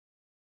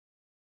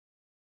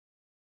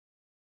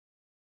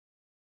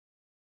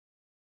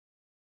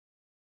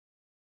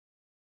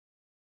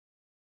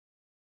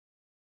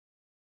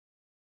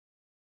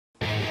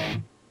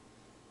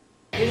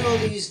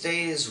these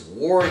days,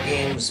 War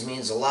Games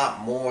means a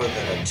lot more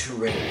than a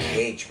two-ring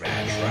cage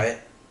match, right?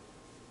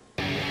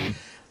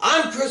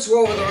 I'm Chris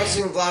Rowe with a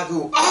wrestling vlog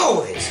who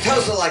always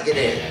tells it like it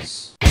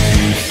is.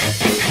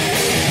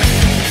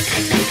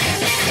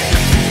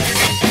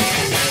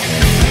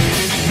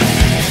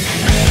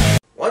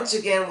 Once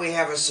again, we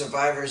have a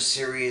Survivor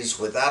Series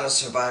without a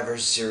Survivor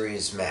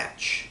Series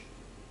match.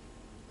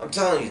 I'm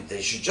telling you,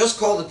 they should just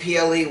call the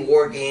PLE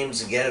War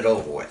Games and get it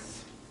over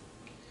with.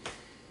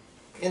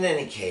 In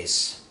any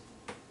case,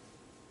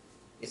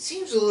 it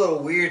seems a little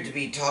weird to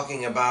be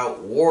talking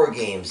about war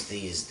games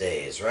these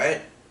days,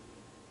 right?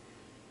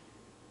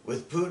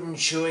 With Putin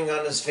chewing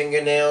on his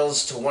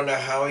fingernails to wonder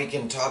how he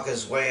can talk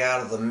his way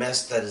out of the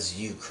mess that is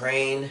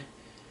Ukraine.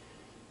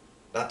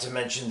 Not to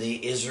mention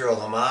the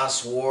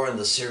Israel-Hamas war and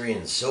the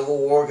Syrian civil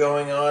war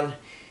going on.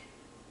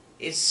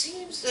 It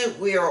seems that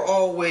we are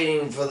all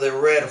waiting for the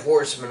red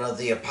horsemen of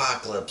the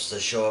apocalypse to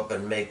show up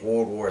and make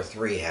World War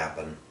III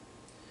happen.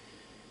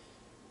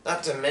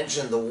 Not to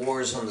mention the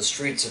wars on the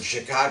streets of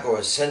Chicago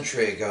a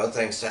century ago,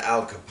 thanks to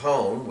Al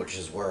Capone, which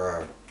is where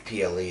our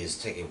PLE is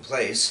taking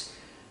place.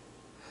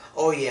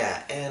 Oh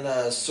yeah, and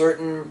a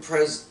certain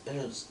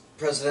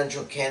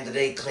presidential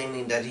candidate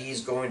claiming that he's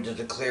going to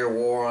declare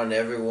war on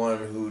everyone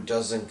who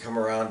doesn't come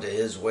around to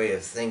his way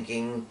of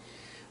thinking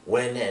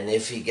when and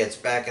if he gets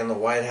back in the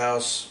White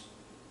House.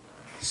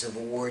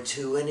 Civil War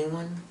II,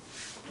 anyone?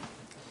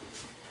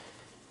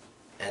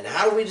 And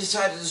how do we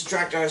decide to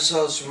distract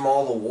ourselves from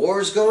all the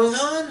wars going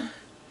on?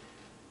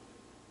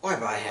 Why,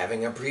 by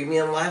having a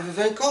premium live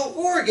event called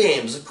War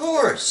Games, of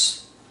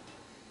course.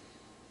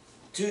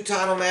 2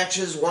 title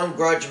matches, 1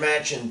 grudge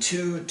match, and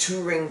 2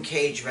 two-ring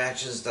cage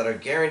matches that are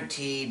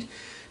guaranteed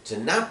to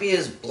not be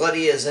as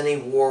bloody as any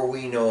war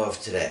we know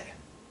of today.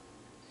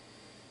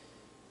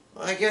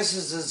 Well, I guess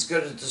it's as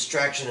good a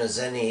distraction as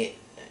any,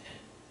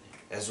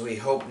 as we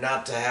hope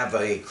not to have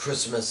a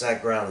Christmas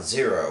at Ground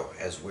Zero,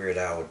 as Weird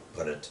Al would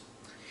put it.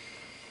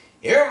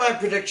 Here are my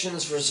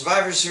predictions for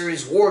Survivor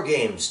Series War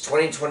Games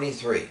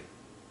 2023.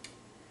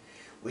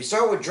 We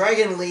start with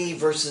Dragon Lee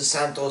versus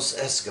Santos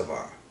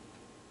Escobar.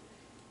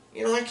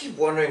 You know, I keep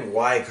wondering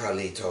why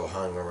Carlito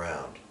hung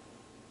around.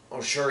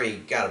 Oh, sure, he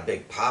got a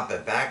big pop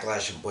at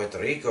Backlash in Puerto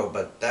Rico,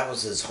 but that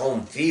was his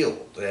home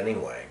field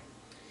anyway.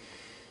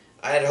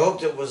 I had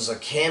hoped it was a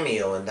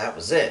cameo and that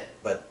was it,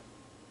 but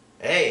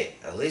hey,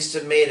 at least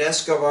it made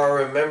Escobar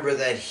remember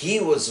that he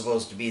was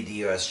supposed to be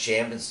the US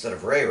champ instead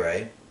of Ray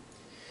Ray.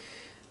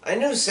 I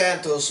knew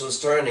Santos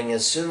was turning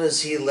as soon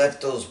as he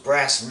left those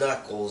brass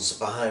knuckles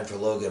behind for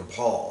Logan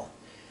Paul.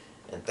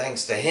 And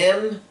thanks to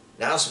him,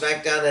 now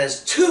SmackDown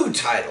has 2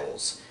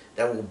 titles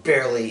that will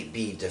barely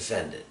be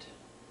defended.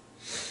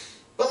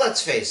 But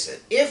let's face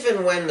it, if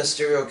and when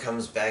Mysterio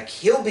comes back,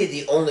 he'll be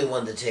the only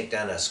one to take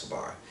down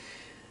Escobar.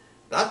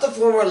 Not the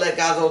former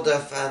Legado de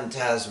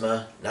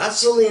Fantasma, not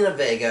Selena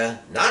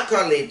Vega, not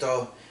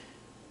Carlito,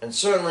 and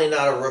certainly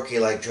not a rookie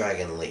like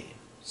Dragon Lee.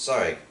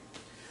 Sorry.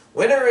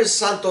 Winner is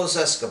Santos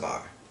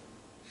Escobar.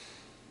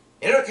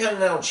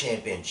 Intercontinental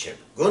Championship.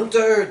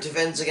 Gunther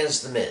defends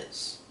against The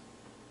Miz.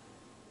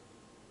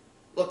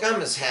 Look,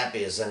 I'm as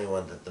happy as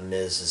anyone that The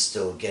Miz is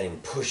still getting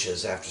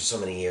pushes after so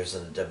many years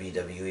in the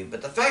WWE,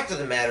 but the fact of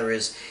the matter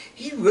is,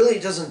 he really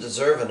doesn't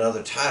deserve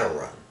another title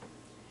run.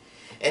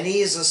 And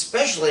he is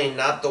especially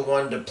not the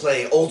one to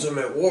play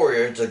Ultimate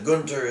Warrior to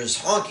Gunther's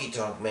Honky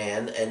Tonk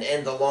Man and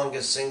end the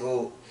longest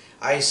single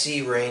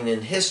IC reign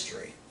in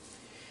history.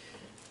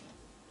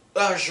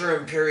 Well, sure,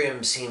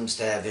 Imperium seems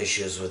to have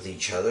issues with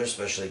each other,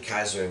 especially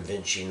Kaiser and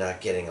Vinci not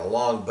getting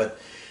along, but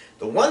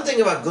the one thing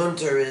about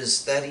Gunther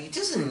is that he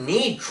doesn't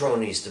need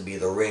cronies to be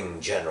the ring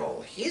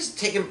general. He's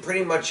taken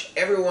pretty much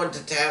everyone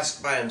to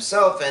task by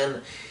himself,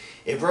 and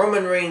if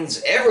Roman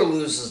Reigns ever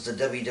loses the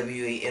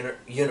WWE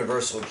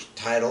Universal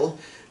title,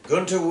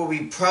 Gunther will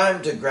be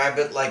primed to grab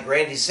it like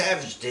Randy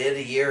Savage did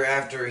a year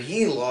after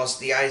he lost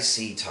the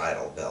IC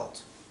title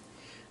belt.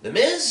 The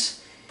Miz?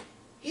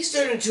 He's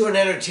turned into an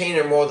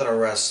entertainer more than a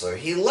wrestler.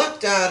 He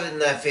lucked out in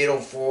that Fatal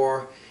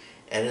 4,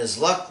 and his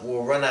luck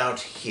will run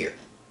out here.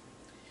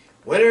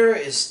 Winner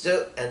is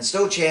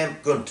still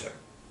champ Gunther.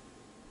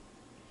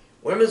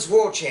 Women's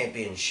World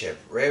Championship.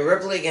 Rhea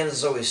Ripley against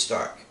Zoe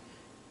Stark.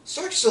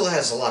 Stark still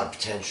has a lot of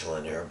potential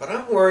in her, but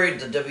I'm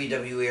worried the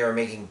WWE are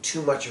making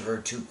too much of her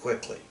too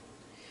quickly.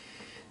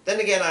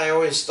 Then again, I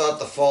always thought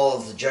the fall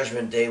of the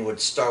Judgment Day would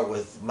start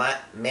with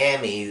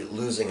Mammy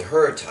losing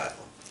her title.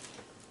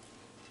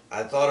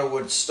 I thought it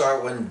would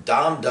start when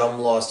Dom Dom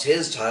lost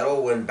his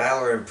title, when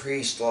Balor and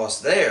Priest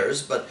lost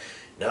theirs, but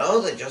no,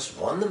 they just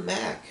won them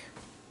back.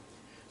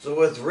 So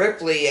with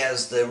Ripley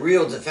as the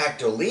real de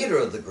facto leader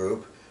of the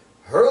group,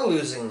 her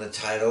losing the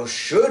title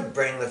should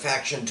bring the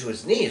faction to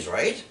its knees,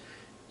 right?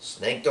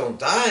 Snake don't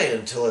die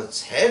until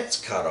its head's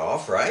cut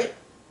off, right?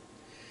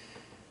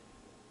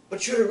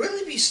 But should it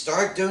really be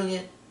Stark doing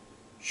it?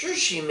 Sure,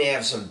 she may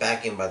have some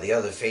backing by the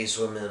other face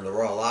women in the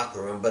Raw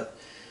locker room, but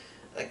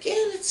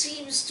again, it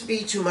seems to be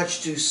too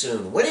much too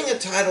soon. Winning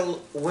a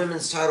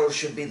women's title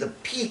should be the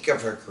peak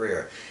of her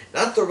career,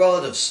 not the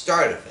relative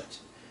start of it.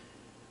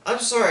 I'm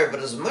sorry,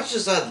 but as much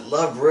as I'd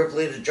love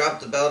Ripley to drop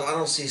the belt, I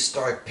don't see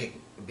Stark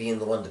being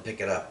the one to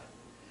pick it up.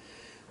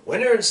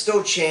 Winner and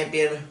still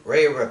champion,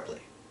 Rhea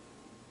Ripley.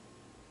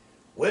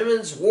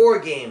 Women's War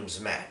Games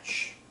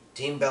match.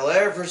 Team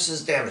Belair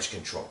versus Damage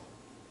Control.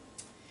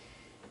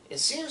 It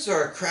seems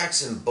there are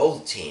cracks in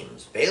both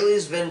teams.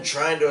 Bayley's been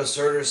trying to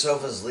assert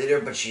herself as leader,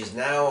 but she's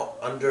now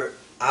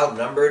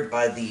outnumbered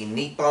by the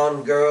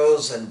Nippon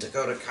girls and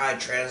Dakota Kai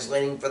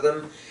translating for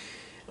them.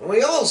 And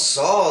we all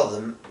saw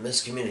the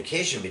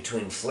miscommunication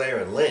between Flair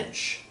and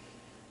Lynch.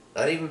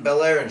 Not even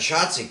Belair and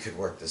Shotzi could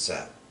work this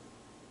out.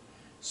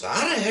 So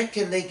how the heck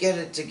can they get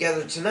it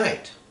together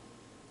tonight?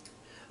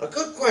 A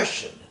good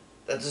question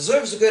that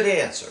deserves a good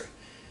answer.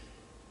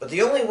 But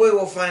the only way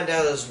we'll find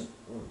out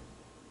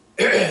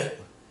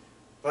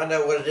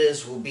what it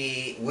is will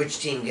be which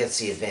team gets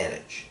the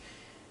advantage.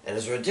 And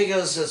as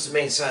ridiculous as it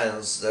may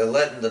sound, they're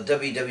letting the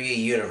WWE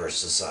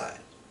Universe decide.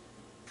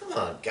 Come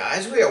on,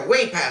 guys, we are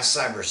way past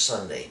Cyber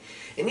Sunday.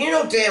 And you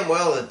know damn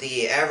well that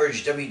the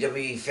average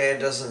WWE fan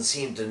doesn't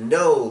seem to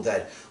know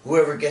that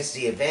whoever gets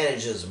the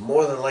advantage is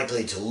more than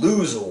likely to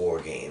lose a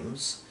War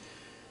Games.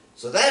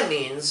 So that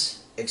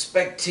means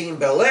expect Team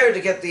Belair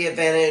to get the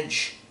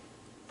advantage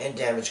and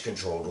Damage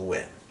Control to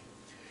win.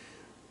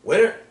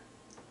 Winner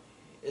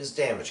is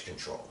Damage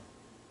Control.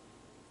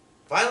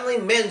 Finally,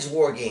 men's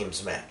War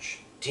Games match.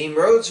 Team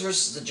Rhodes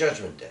versus the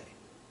Judgment Day.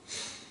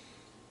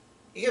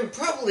 You can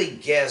probably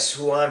guess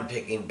who I'm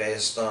picking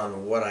based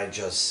on what I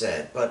just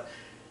said, but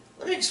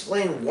let me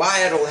explain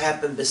why it'll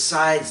happen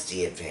besides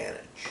the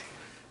advantage.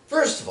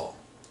 First of all,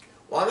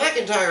 while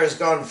McIntyre has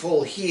gone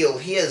full heel,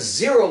 he has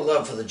zero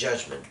love for the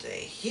Judgment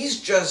Day.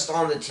 He's just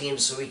on the team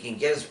so he can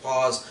get his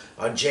paws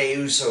on Jey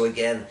Uso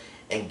again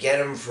and get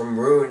him from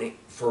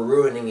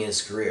ruining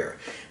his career.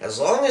 As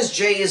long as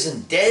Jey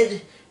isn't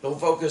dead, he'll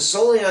focus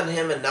solely on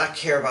him and not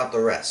care about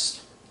the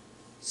rest.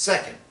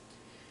 Second,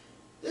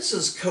 this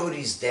is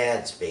Cody's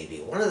dad's baby,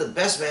 one of the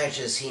best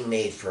matches he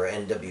made for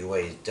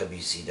NWA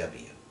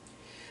WCW.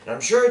 And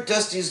I'm sure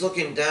Dusty's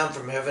looking down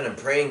from heaven and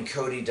praying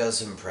Cody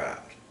does him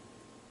proud.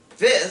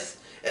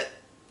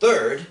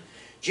 Third,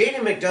 JD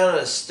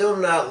McDonough is still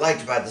not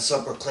liked by the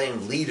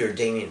self-proclaimed leader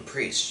Damian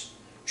Priest.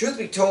 Truth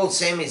be told,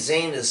 Sami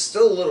Zayn is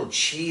still a little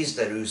cheesed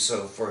at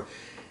Uso for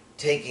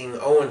taking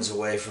Owens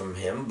away from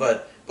him,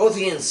 but both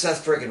he and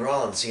Seth frickin'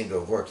 Rollins seem to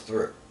have worked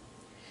through.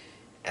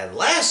 And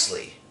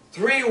lastly,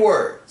 3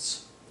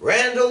 words.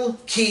 Randall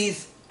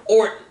Keith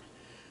Orton.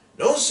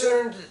 No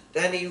sooner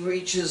than he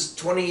reaches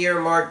 20-year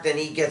mark than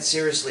he gets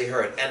seriously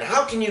hurt. And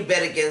how can you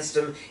bet against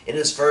him in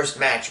his first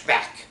match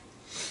back?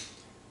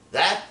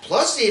 That,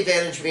 plus the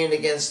advantage being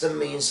against him,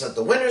 means that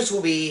the winners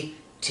will be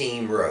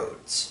Team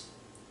Rhodes.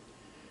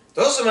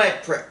 Those are my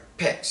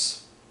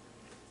picks.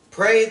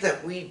 Pray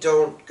that we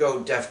don't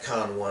go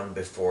DEFCON 1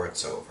 before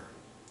it's over.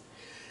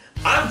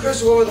 I'm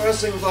Chris Wolvie, the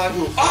wrestling vlog,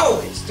 who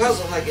always tells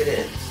it like it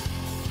is.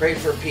 Pray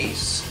for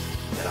peace,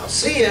 and I'll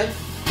see you